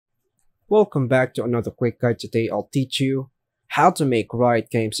Welcome back to another quick guide. Today I'll teach you how to make Riot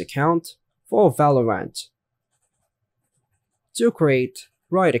Games account for Valorant. To create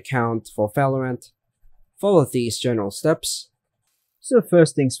Riot account for Valorant, follow these general steps. So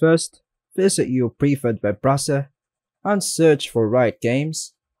first things first, visit your preferred web browser and search for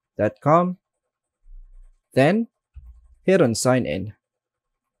riotgames.com. Then hit on sign in.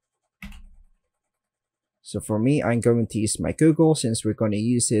 So for me, I'm going to use my Google since we're going to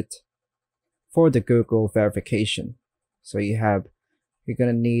use it for the Google verification. So you're going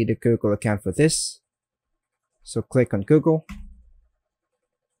to need a Google account for this. So click on Google.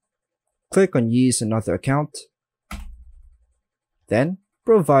 Click on use another account. Then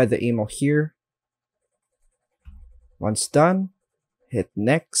provide the email here. Once done, hit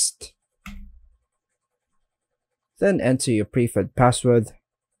next. Then enter your preferred password.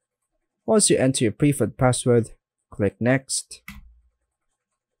 Once you enter your preferred password, click next.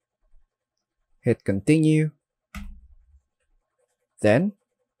 Hit continue. Then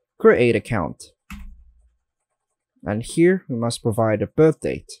create account. And here we must provide a birth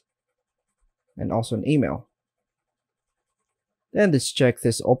date and also an email. Then let's check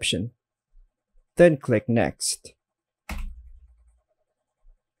this option. Then click next.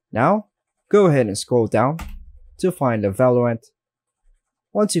 Now go ahead and scroll down to find the Valorant.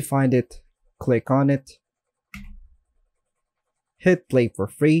 Once you find it, click on it. Hit play for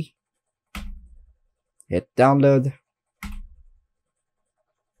free. Hit download.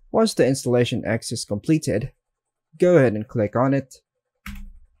 Once the installation X is completed, go ahead and click on it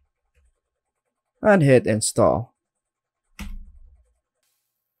and hit install.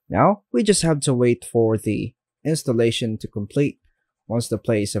 Now we just have to wait for the installation to complete once the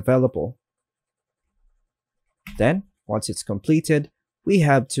play is available. Then once it's completed, we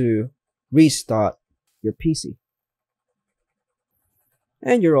have to restart your PC.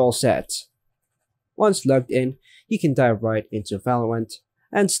 And you're all set. Once logged in, you can dive right into Valorant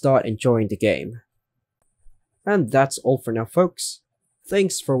and start enjoying the game. And that's all for now, folks.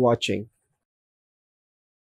 Thanks for watching.